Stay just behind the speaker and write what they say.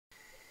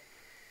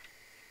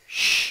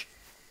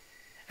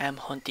am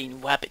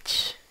hunting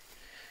rabbits.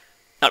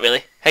 Not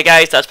really. Hey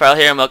guys, that's Primal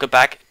here and welcome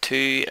back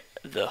to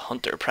the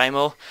Hunter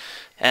Primal.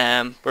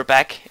 We're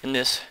back in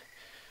this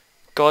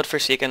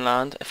godforsaken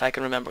land, if I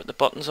can remember what the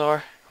buttons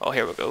are. Oh,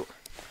 here we go.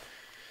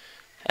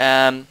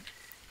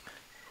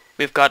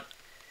 We've got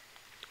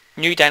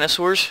new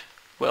dinosaurs.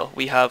 Well,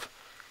 we have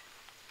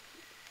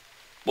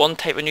one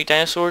type of new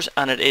dinosaurs,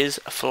 and it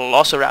is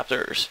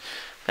Velociraptors.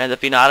 Now they've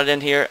been added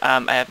in here.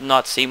 I have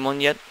not seen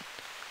one yet.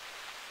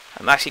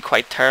 I'm actually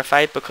quite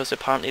terrified because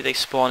apparently they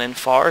spawn in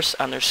forests,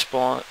 and there's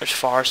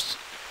forests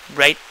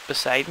right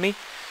beside me.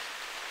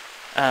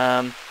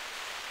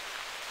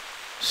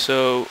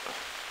 So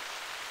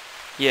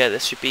yeah,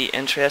 this should be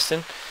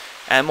interesting.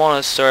 I'm on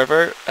a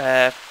server,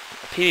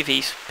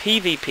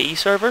 PvP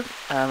server.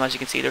 As you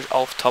can see, there's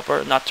Ulf Tupper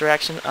in that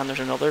direction, and there's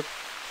another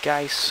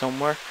guy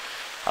somewhere.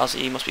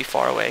 He must be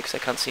far away because I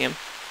can't see him.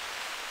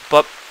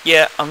 But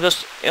yeah, I'm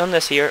just on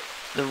this here.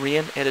 The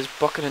rain, it is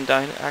bucketing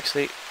down.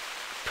 Actually,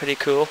 pretty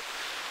cool.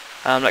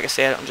 Like I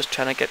said, I'm just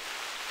trying to get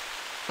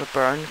a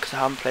burn because I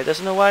haven't played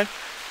this in a while.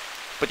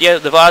 But yeah,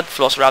 they've added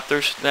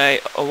Velociraptors. Now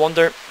I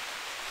wonder.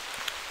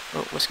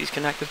 Oh, whiskey's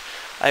connected.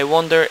 I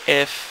wonder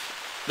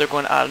if they're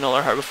going to add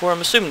another herbivore. I'm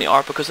assuming they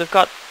are because they've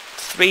got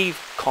 3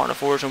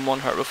 carnivores and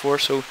 1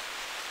 herbivore. So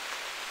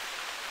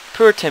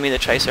poor Timmy the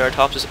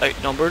Triceratops is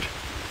outnumbered.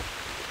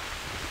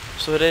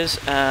 So it is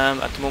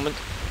at the moment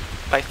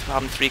by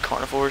having 3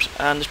 carnivores,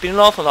 and there's been an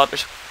awful lot.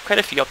 There's quite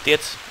a few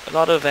updates. A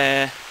lot of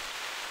oh,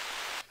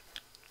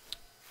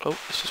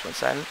 this just went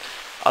silent.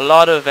 A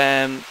lot of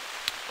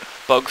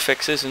bug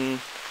fixes and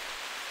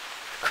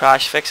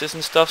crash fixes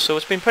and stuff. So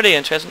it's been pretty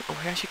interesting. Oh,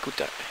 we actually go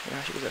down. We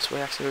actually go this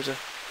way. Actually,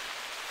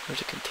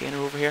 there's a container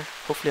over here.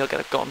 Hopefully, I'll get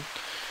a gun.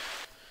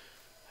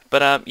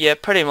 But yeah,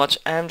 pretty much.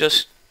 I'm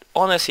just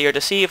on this here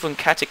to see if we can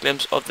catch a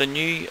glimpse of the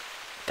new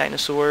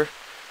dinosaur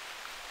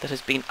that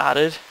has been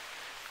added.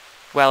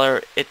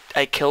 Whether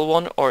I kill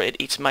one or it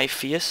eats my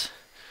face.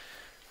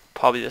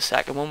 Probably the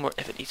second one, where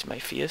if it eats my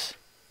face.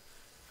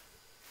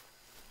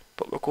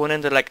 But we're going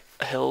into like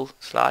a hill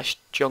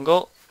 /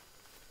 jungle.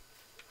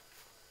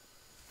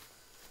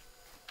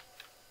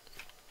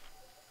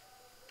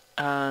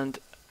 And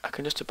I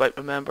can just about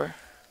remember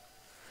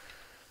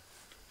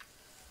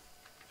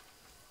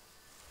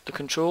the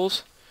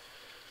controls.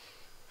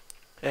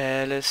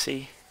 Let's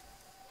see.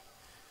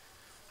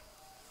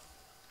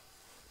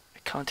 I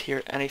can't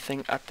hear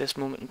anything at this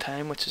moment in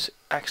time, which is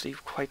actually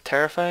quite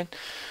terrifying.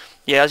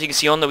 Yeah, as you can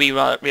see on the wee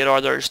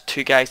radar, there's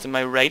 2 guys to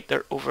my right.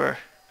 They're over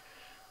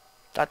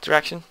that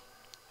direction.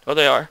 Oh,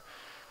 they are.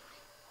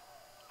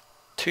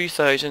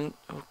 2,000.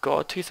 Oh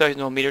god,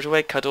 2,000 meters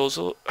away.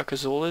 Kazol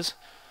is.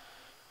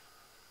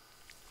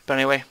 But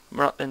anyway,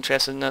 we're not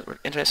interested in that. We're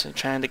interested in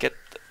trying to get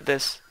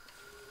this.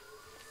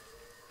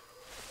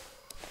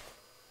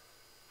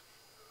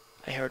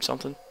 I heard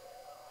something.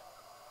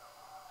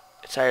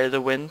 It's either the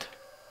wind.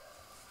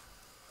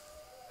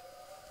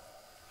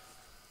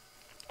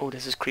 Oh,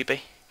 this is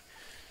creepy.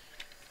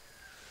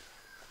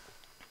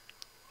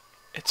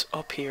 It's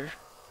up here.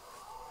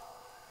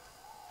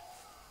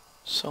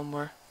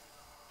 Somewhere.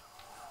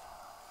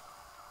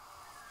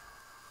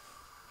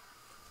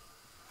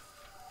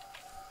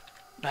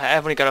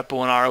 I've only got a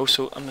bow and arrow,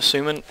 so I'm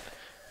assuming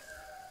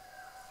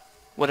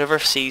whatever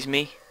sees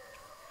me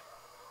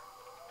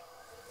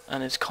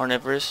and is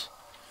carnivorous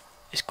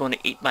is going to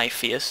eat my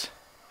face.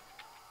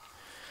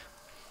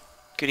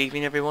 Good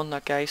evening, everyone.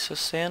 That guy's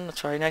just saying.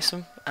 That's very nice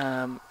of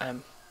him.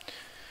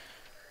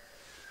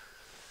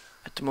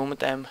 At the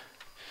moment, I'm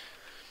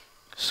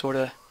sort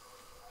of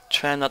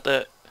trying not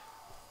to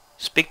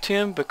speak to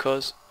him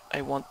because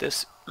I want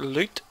this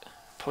loot.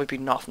 Probably be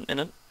nothing in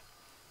it.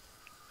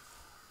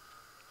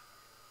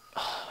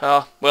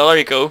 Oh, well, there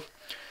you go.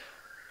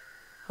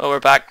 Oh,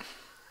 we're back.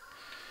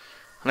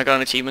 And I got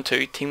an achievement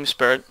too. Team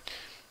Spirit.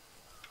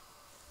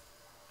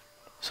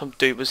 Some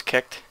dude was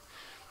kicked.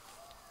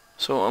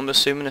 So I'm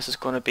assuming this is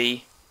going to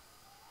be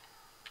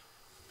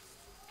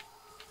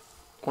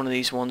one of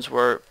these ones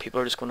where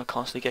people are just going to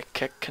constantly get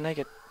kicked. Can I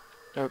get...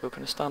 There we go.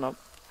 Can I stand up?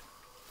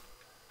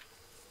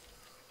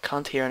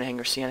 Can't hear anything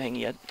or see anything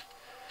yet.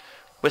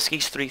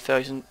 Whiskey's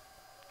 3,000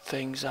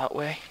 things that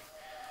way.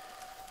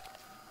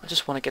 I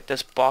just want to get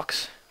this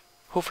box.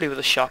 Hopefully with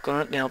a shotgun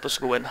in it, then I'll just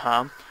go in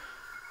ham.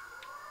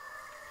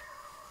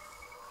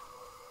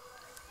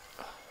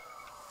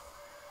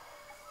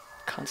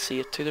 Can't see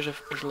it too, there's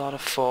a lot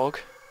of fog.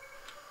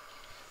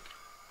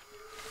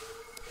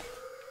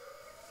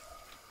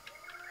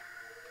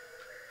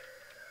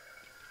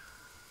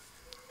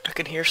 I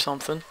can hear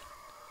something.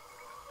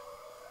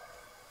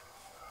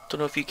 Don't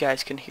know if you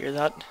guys can hear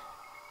that.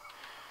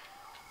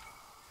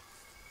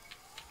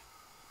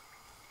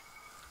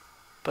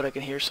 But I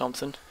can hear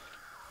something.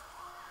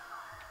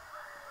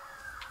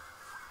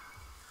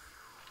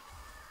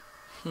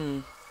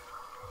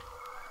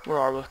 Where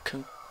are we?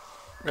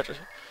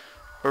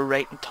 We're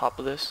right on top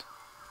of this.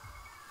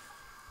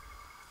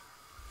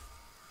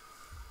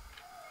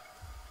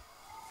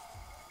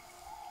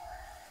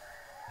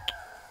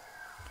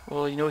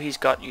 Well, you know he's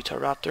got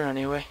Utahraptor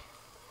anyway.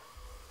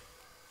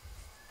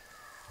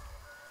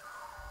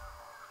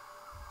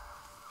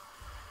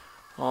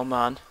 Oh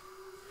man.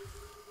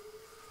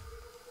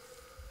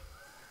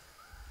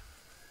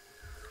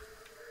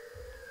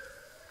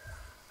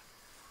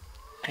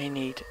 I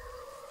need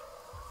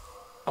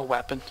a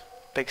weapon,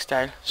 big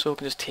style, so I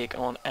can just take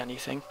on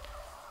anything.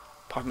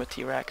 Apart from a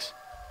T-Rex.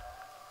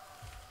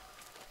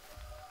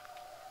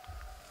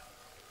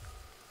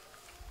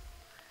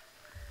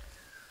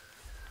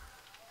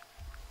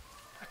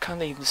 I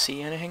can't even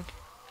see anything.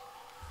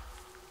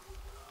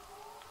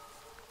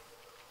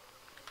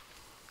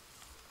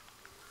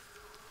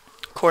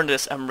 According to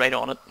this, I'm right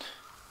on it.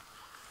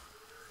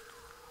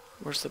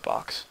 Where's the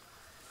box?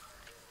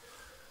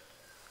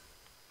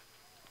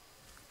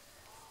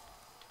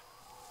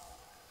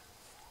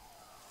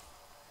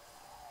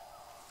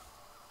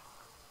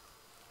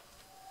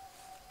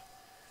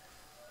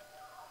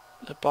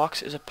 The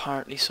box is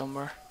apparently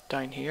somewhere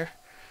down here.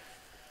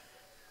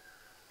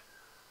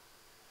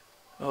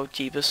 Oh,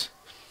 Jeebus.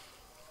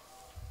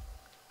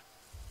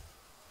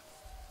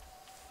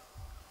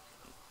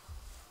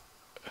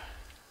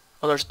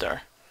 Oh, there's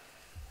there.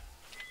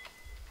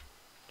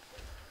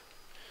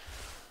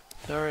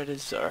 There it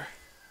is there.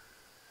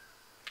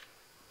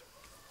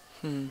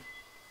 To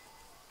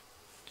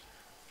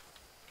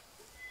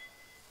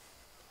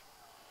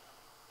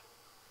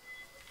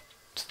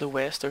the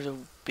west there's a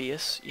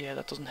base. Yeah,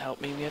 that doesn't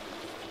help me yet.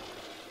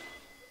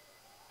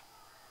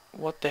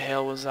 What the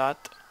hell was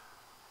that?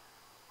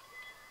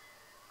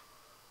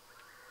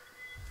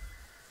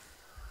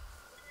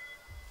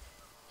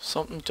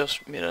 Something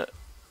just made a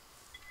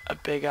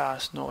big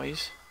ass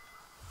noise.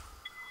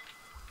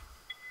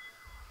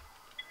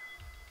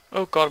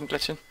 Oh god, I'm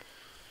glitching.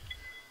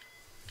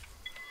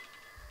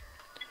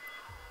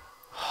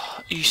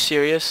 Are you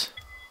serious?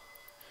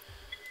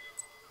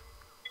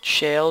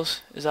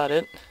 Shells? Is that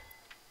it?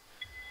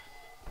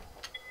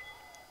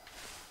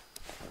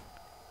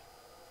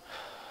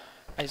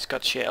 I just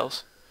got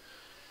shells.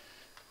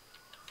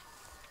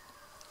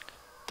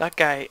 That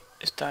guy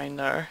is down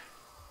there.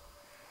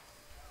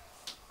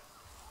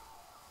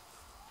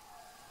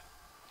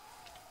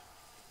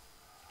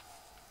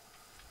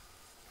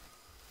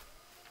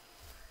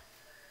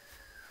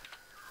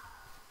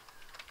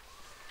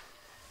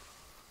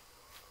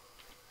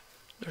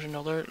 There's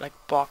another like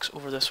box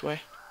over this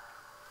way.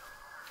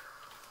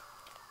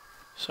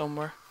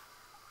 Somewhere.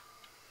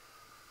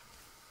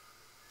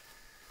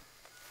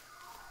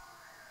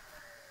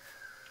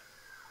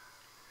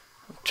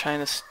 I'm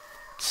trying to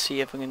see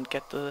if I can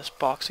get to this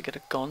box to get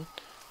a gun.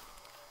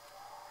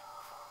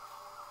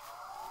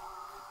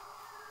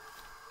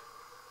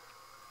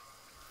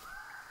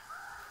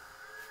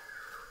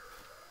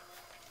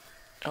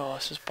 Oh,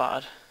 this is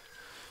bad.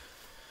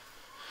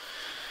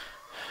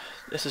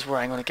 This is where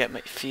I'm going to get my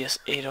face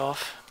ate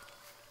off.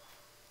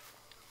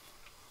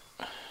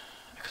 I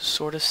can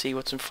sort of see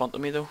what's in front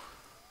of me though.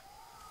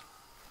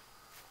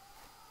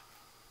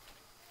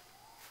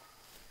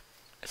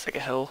 It's like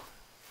a hill.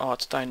 Oh,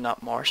 it's down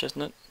that marsh,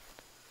 isn't it?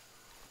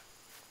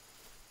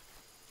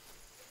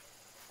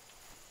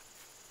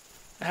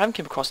 I haven't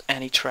come across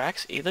any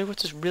tracks either,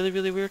 which is really,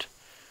 really weird.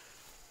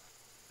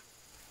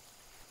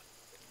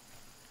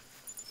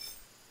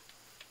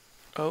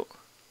 Oh,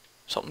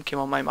 something came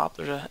on my map.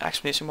 There's an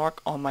exclamation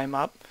mark on my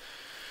map.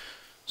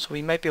 So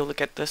we might be able to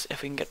get this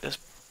if we can get this.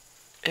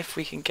 If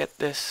we can get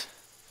this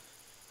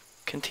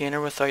container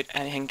without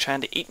anything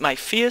trying to eat my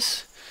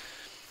face.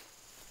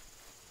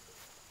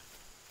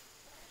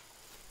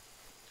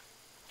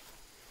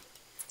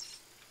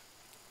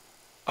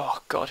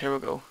 Oh god, here we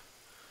go.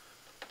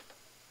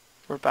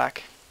 We're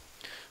back.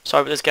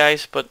 Sorry about this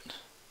guys, but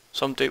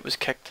some dude was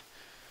kicked.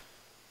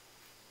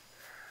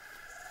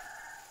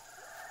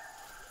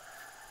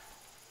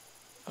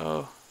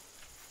 Oh.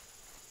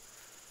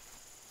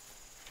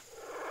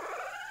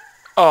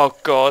 Oh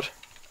god.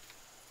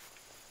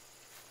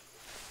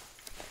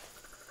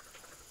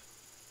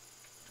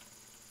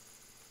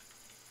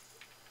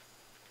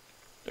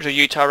 There's a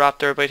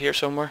Utahraptor about here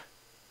somewhere.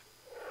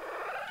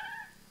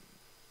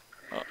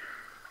 Oh.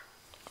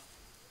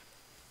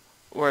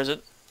 Where is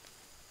it?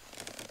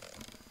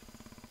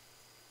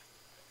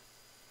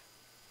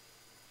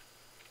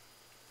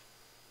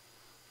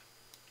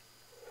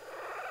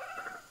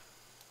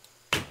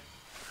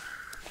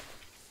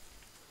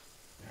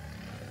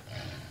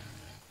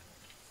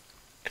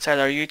 It's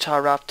either a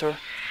Utahraptor.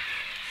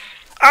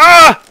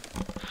 Ah!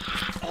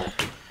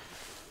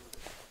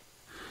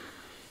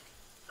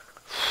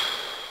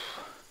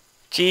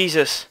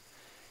 Jesus.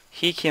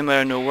 He came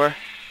out of nowhere.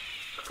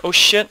 Oh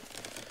shit.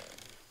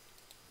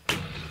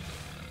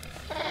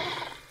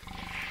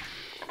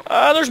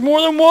 Ah, there's more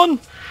than one.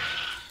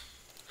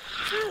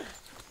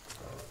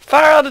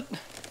 Fire at it.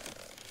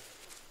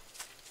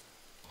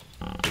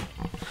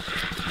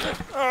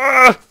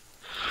 Ah!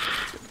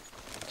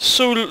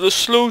 So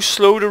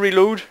slow to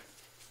reload.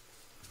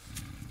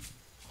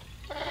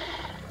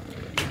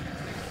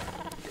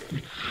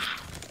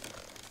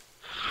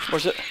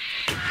 Where's it?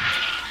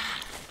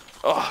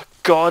 Oh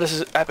god, this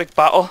is an epic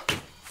battle.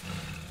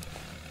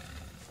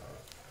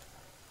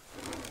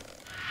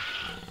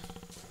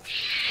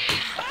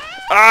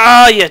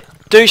 Ah, you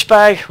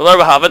Douchebag! Well, there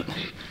we have it.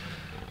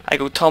 I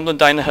go tumbling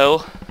down the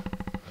hill.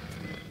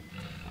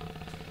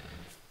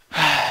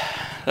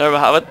 There we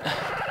have it.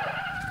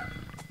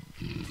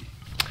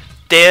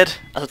 Dead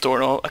as a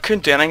doorknob. I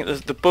couldn't do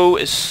anything. The bow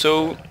is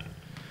so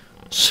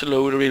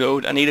slow to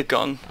reload. I need a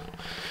gun.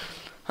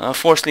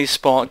 Unfortunately,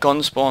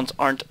 gun spawns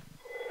aren't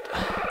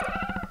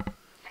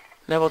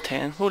level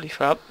 10. Holy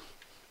crap.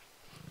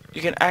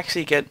 You can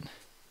actually get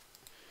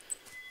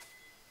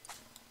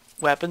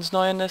weapons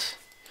now in this,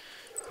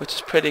 which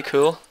is pretty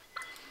cool.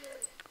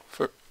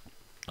 For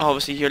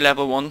obviously you're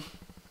level 1.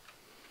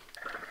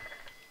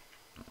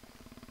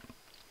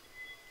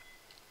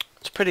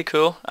 It's pretty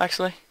cool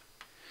actually.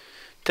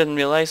 Didn't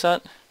realise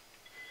that.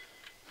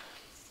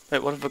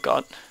 Right, what have I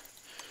got?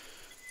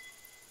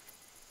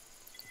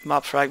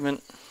 Map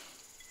fragment.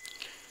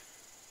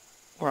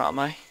 Where am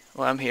I?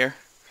 Well, I'm here.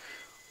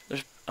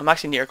 I'm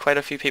actually near quite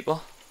a few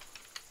people.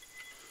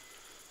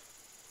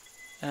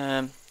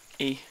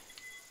 E.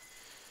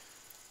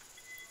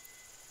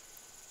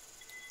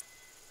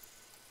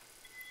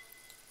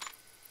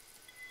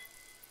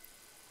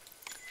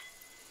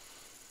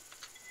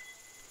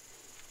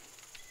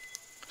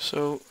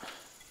 So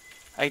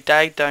I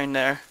died down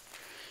there,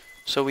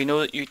 so we know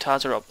that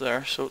Utahraptors are up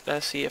there, so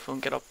let's see if we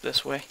can get up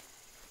this way.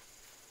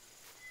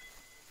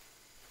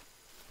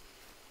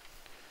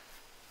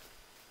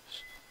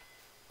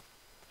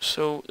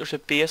 So there's a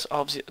base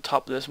obviously at the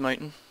top of this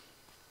mountain.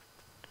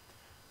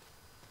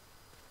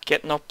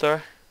 Getting up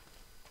there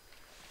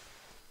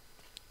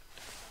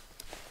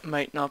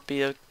might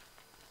be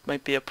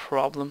a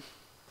problem.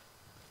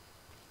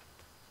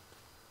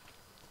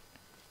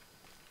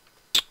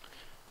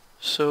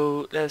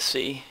 So let's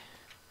see.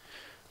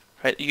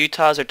 Right, the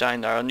Utahs are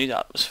down there. I knew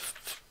that was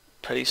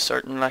pretty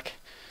certain. Like,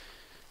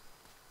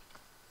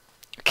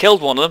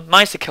 killed one of them.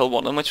 Managed to kill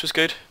one of them, which was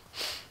good.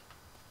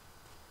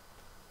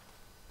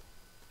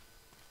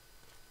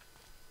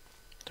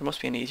 There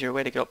must be an easier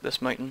way to get up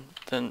this mountain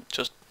than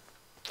just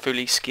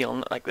fully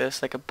scaling it like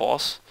this, like a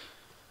boss.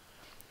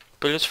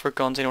 Bullets for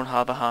guns, I don't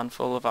have. A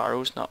handful of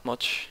arrows, not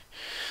much.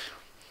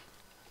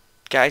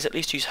 Guys, at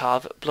least you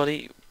have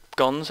bloody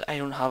guns. I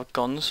don't have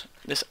guns.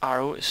 This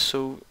arrow is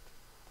so...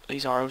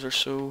 These arrows are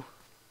so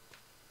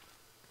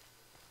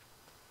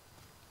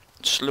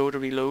slow to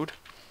reload.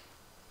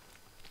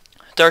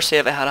 Dare say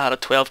if I had a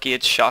 12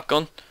 gauge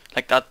shotgun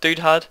like that dude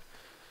had,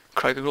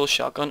 Krauger's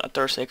shotgun, I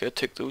dare say I could have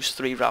took those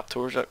 3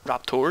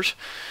 raptors.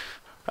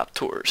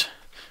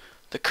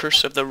 The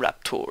curse of the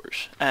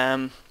raptors.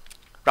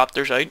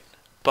 Raptors out,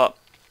 but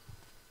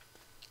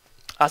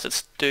as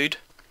it's dude,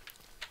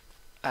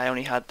 I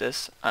only had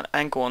this, and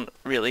I'm going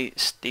really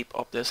steep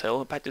up this hill.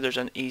 In fact, there's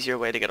an easier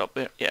way to get up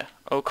there. Yeah.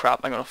 Oh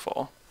crap, I'm gonna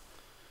fall.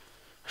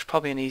 There's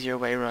probably an easier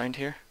way around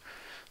here.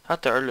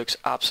 That there looks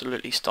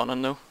absolutely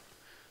stunning though.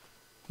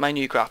 My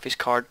new graphics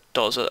card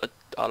does a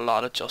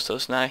lot of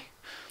justice now.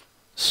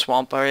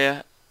 Swamp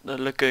area, the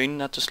lagoon,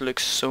 that just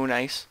looks so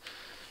nice.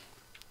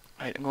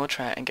 Right, I'm gonna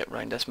try and get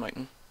round this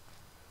mountain.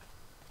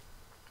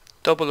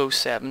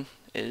 007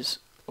 is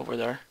over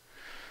there.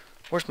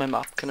 Where's my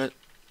map?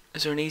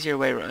 Is there an easier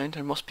way around?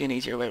 There must be an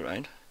easier way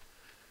around.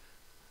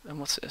 And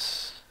what's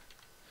this?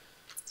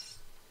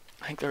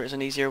 I think there is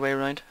an easier way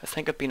around. I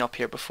think I've been up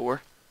here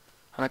before,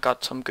 and I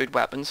got some good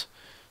weapons,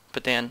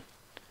 but then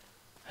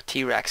a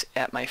T-Rex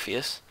ate my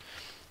face.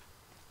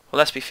 Well,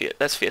 let's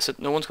face it.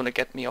 No one's gonna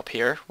get me up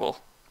here.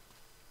 Well,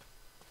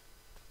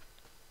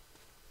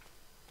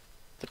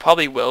 they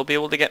probably will be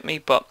able to get me,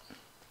 but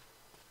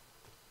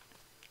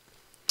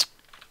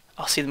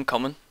I'll see them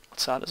coming.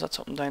 What's that? Is that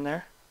something down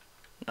there?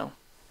 No.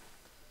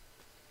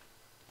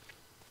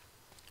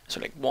 So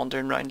like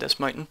wandering around this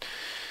mountain.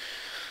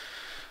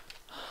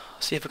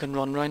 See if I can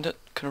run around it.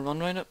 Can I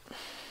run around it?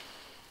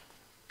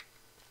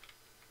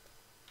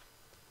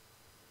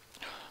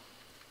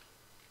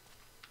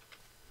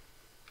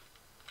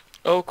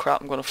 Oh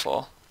crap, I'm gonna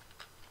fall.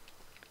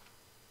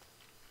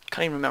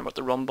 Can't even remember what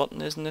the run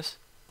button is in this.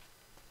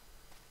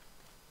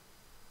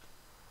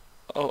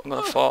 Oh, I'm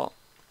gonna fall.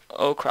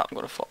 Oh crap, I'm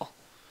gonna fall.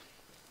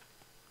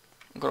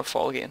 I'm gonna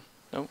fall again.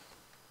 No.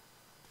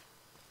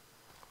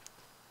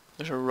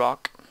 There's a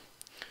rock.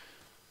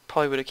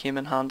 Probably would have came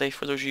in handy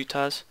for those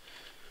Utahs.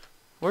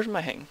 Where's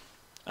my thing?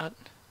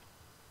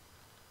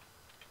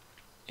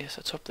 Yes,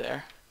 it's up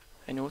there.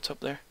 I know it's up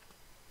there.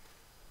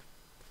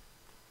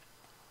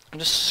 I'm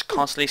just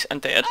constantly... I'm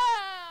dead.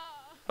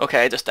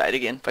 Okay, I just died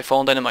again by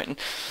falling down a mountain.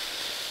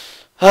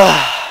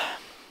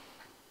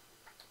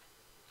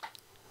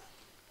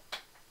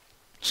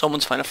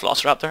 Someone's found a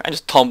Velociraptor. I'm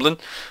just tumbling.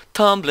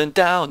 Tumbling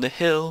down the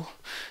hill.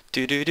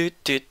 Do do do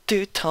do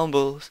do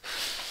tumbles.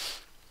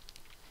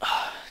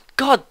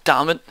 God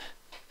damn it.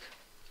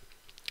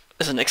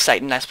 This is an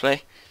exciting let's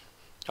play.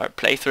 Or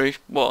playthrough.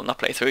 Well, not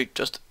playthrough,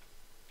 just...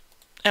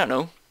 I don't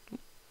know.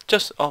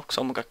 Just... Oh,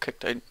 someone got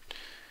kicked out.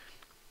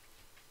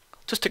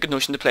 Just took a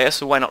notion to play it,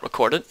 so why not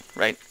record it?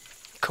 Right.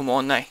 Come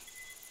on now.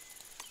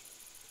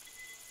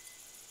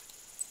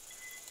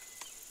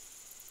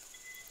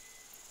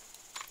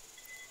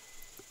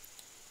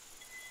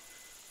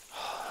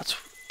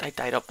 I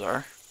died up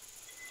there.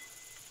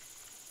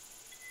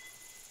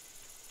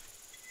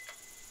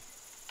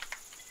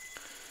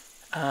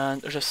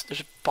 And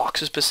there's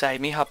boxes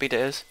beside me. Happy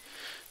days.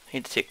 I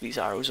need to take these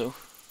arrows though.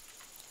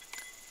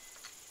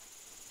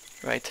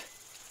 Right.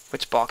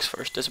 Which box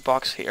first? There's a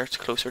box here. It's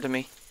closer to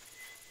me.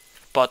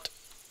 But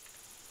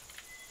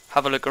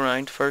have a look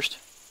around first.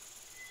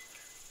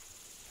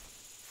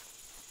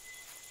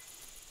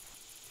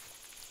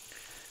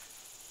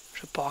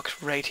 There's a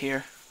box right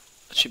here.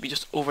 It should be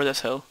just over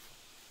this hill.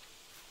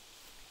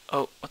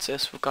 Oh, what's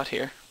this we've got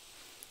here?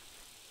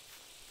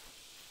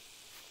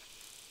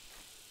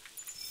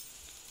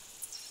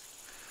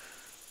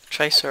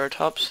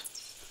 Triceratops.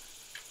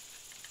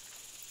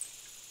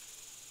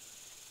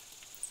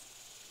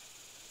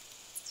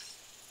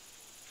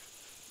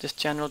 This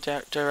general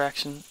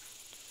direction.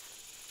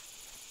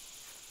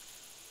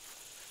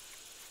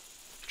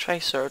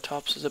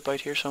 Triceratops is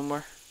about here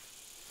somewhere.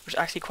 There's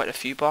actually quite a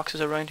few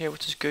boxes around here,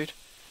 which is good.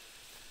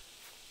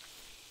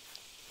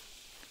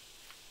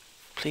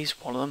 Please,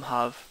 one of them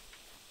have.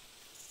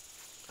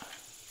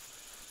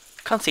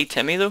 Can't see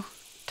Timmy though.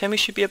 Timmy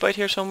should be about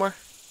here somewhere.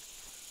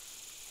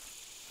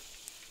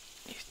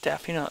 He's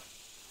definitely not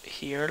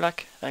here,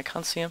 like, I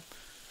can't see him.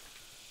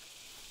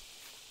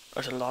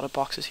 There's a lot of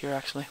boxes here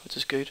actually, which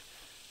is good.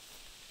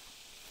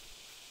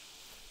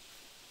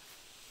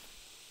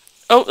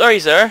 Oh, there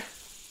he's there.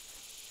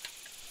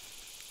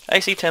 I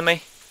see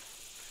Timmy.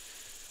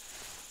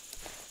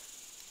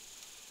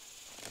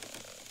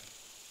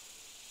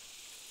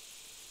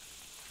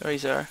 There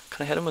he's there.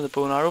 Can I hit him with a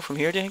bow and arrow from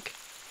here, do you think?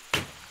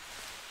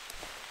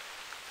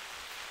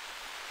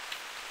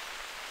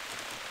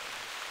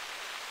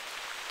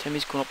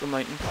 Timmy's going up the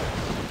mountain.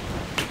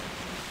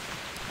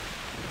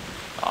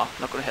 Oh,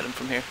 I'm not going to hit him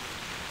from here.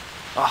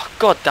 Oh,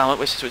 god damn it,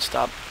 wishes would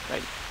stab.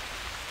 Right.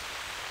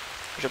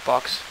 There's a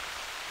box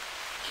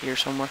here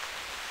somewhere.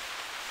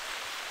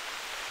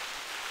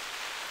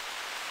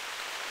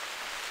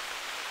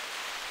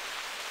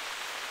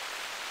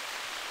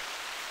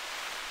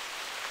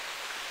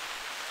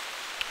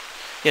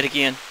 Yet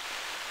again,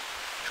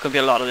 there's going to be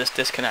a lot of this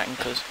disconnecting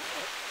because...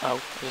 Oh,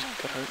 I just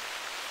got hurt.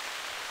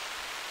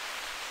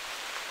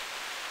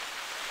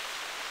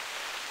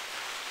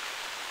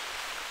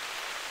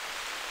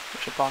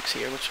 There's a box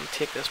here, which will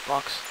take this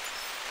box.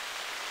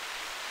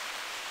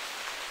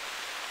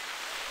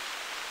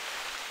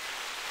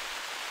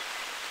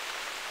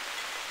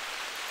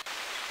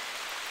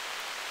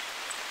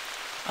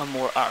 And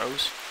more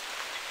arrows.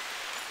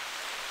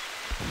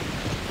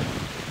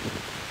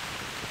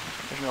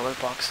 There's another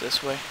box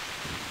this way.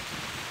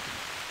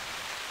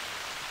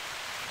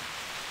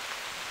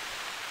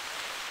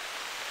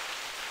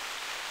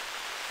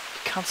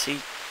 You can't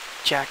see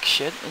jack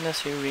shit in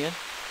this here rain.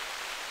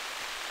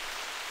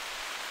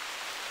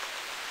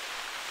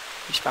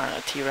 He's firing at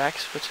a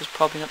T-Rex, which is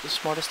probably not the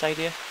smartest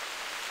idea.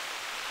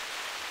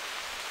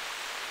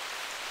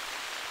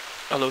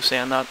 Although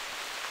saying that,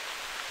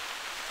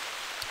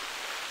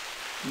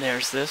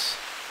 there's this.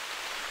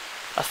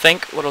 I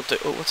think what I'll do...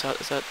 Oh, what's that?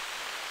 Is that...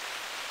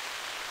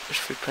 There's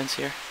footprints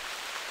here.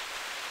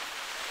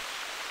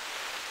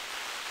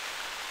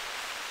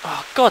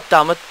 Oh, god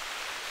damn it.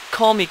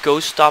 Call me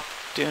ghost, stop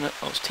doing it.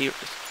 Oh, it's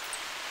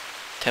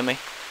Timmy.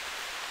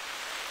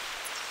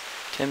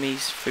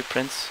 Timmy's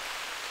footprints.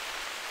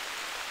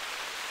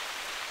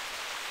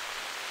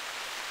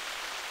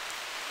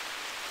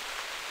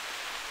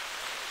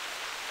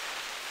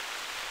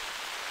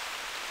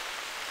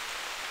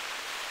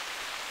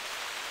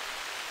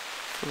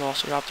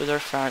 Velociraptor,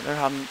 they're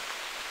having the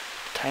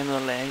time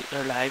of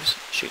their lives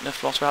shooting at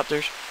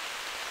Velociraptors.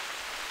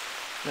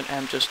 When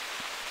I'm just...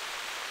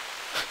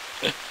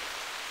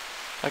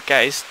 That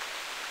guy's...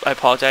 I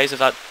apologise if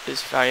that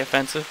is very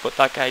offensive, but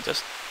that guy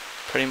just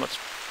pretty much...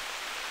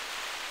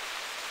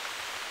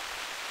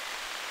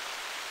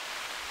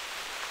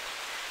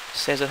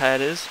 says it how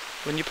it is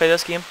when you play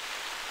this game.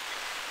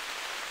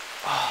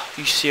 Oh,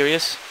 you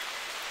serious?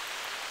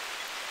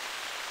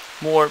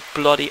 More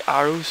bloody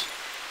arrows.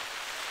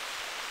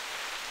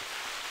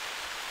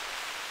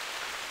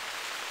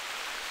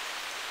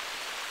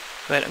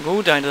 Right, I'm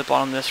going down to the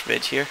bottom of this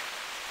ridge here.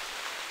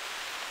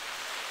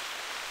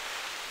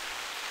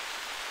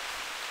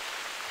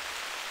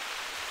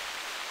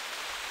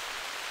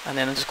 And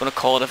then I'm just going to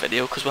call it a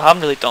video because we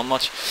haven't really done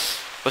much.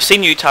 We've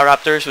seen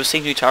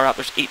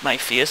Utahraptors eat my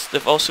face.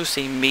 They've also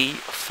seen me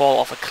fall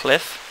off a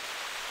cliff,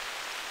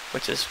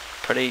 which is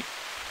pretty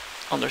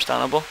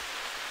understandable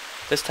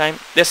this time.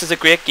 This is a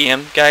great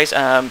game, guys.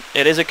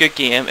 It is a good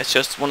game. It's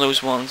just one of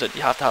those ones that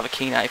you have to have a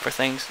keen eye for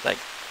things. Like,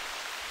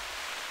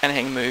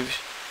 anything moves,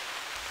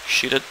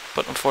 shoot it,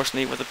 but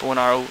unfortunately with a bow and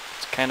arrow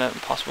it's kind of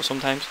impossible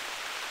sometimes.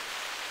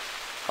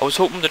 I was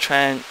hoping to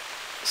try and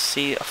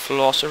see a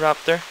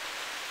Velociraptor,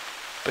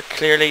 but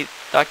clearly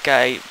that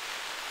guy,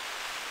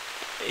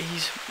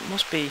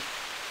 must be,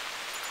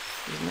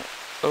 isn't it?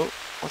 Oh,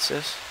 what's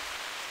this?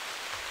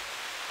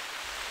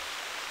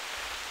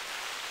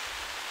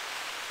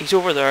 He's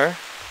over there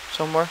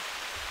somewhere.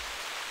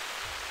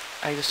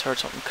 I just heard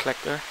something click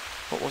there.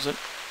 What was it?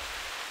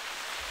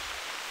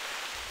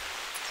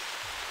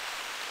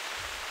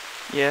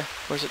 Yeah,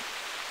 where's it?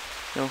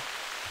 No.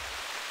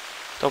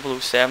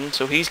 007.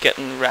 So he's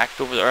getting wrecked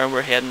over there and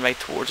we're heading right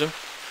towards him.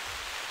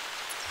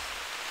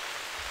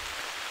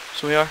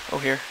 So we are. Oh,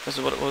 here. This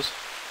is what it was.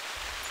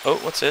 Oh,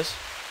 what's this?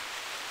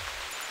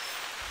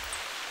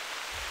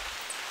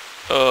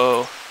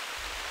 Oh.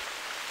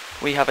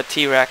 We have a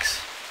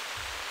T-Rex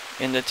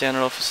in the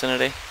general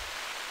vicinity.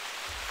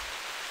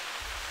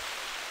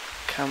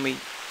 Can we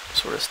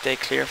sort of stay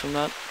clear from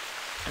that?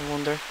 I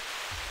wonder.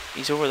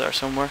 He's over there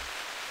somewhere.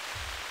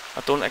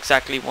 I don't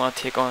exactly want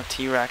to take on a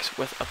T-Rex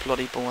with a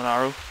bloody bow and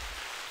arrow.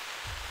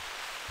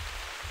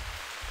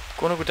 I'm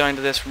going to go down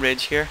to this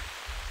ridge here.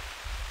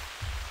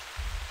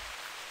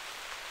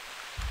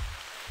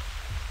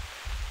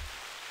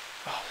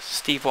 Oh,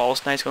 Steve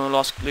Wallace Knight's going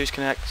to lose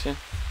connection.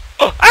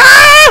 Oh,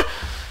 ah!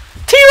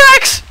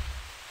 T-Rex!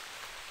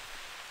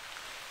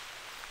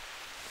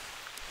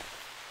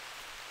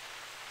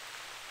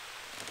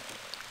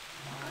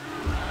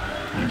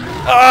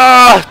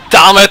 Ah,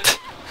 damn it!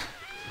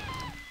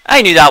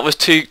 I knew that was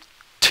too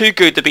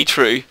good to be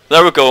true.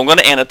 There we go. I'm going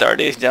to end it there,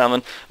 ladies and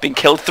gentlemen. Been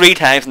killed 3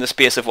 times in the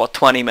space of what,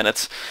 20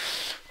 minutes.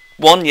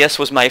 1, yes,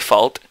 was my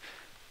fault.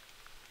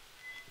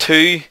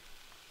 2,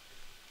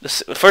 the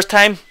first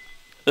time,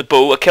 the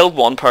bow. I killed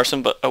one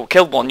person, but I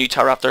killed one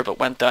Utahraptor, but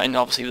went down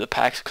obviously with the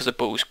packs because the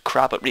bow's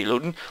crap at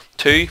reloading.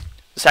 2,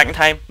 the second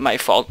time, my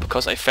fault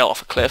because I fell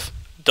off a cliff.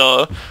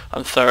 Duh.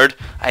 And 3rd,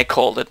 I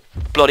called it.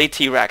 Bloody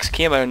T-Rex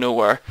came out of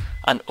nowhere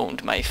and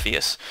owned my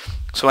face.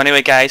 So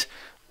anyway, guys,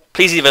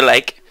 please leave a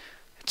like.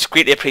 It's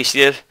greatly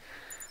appreciated.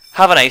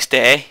 Have a nice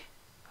day.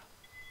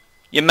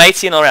 You might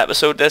see another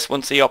episode of this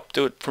once they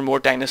update for more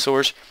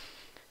dinosaurs.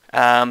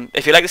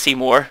 If you'd like to see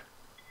more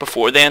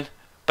before then,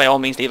 by all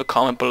means leave a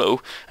comment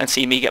below and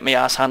see me get my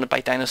ass handed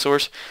by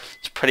dinosaurs.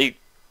 It's pretty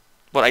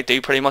what I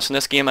do pretty much in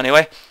this game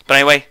anyway. But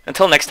anyway,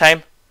 until next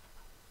time,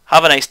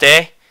 have a nice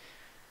day.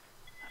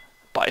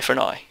 Bye for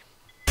now.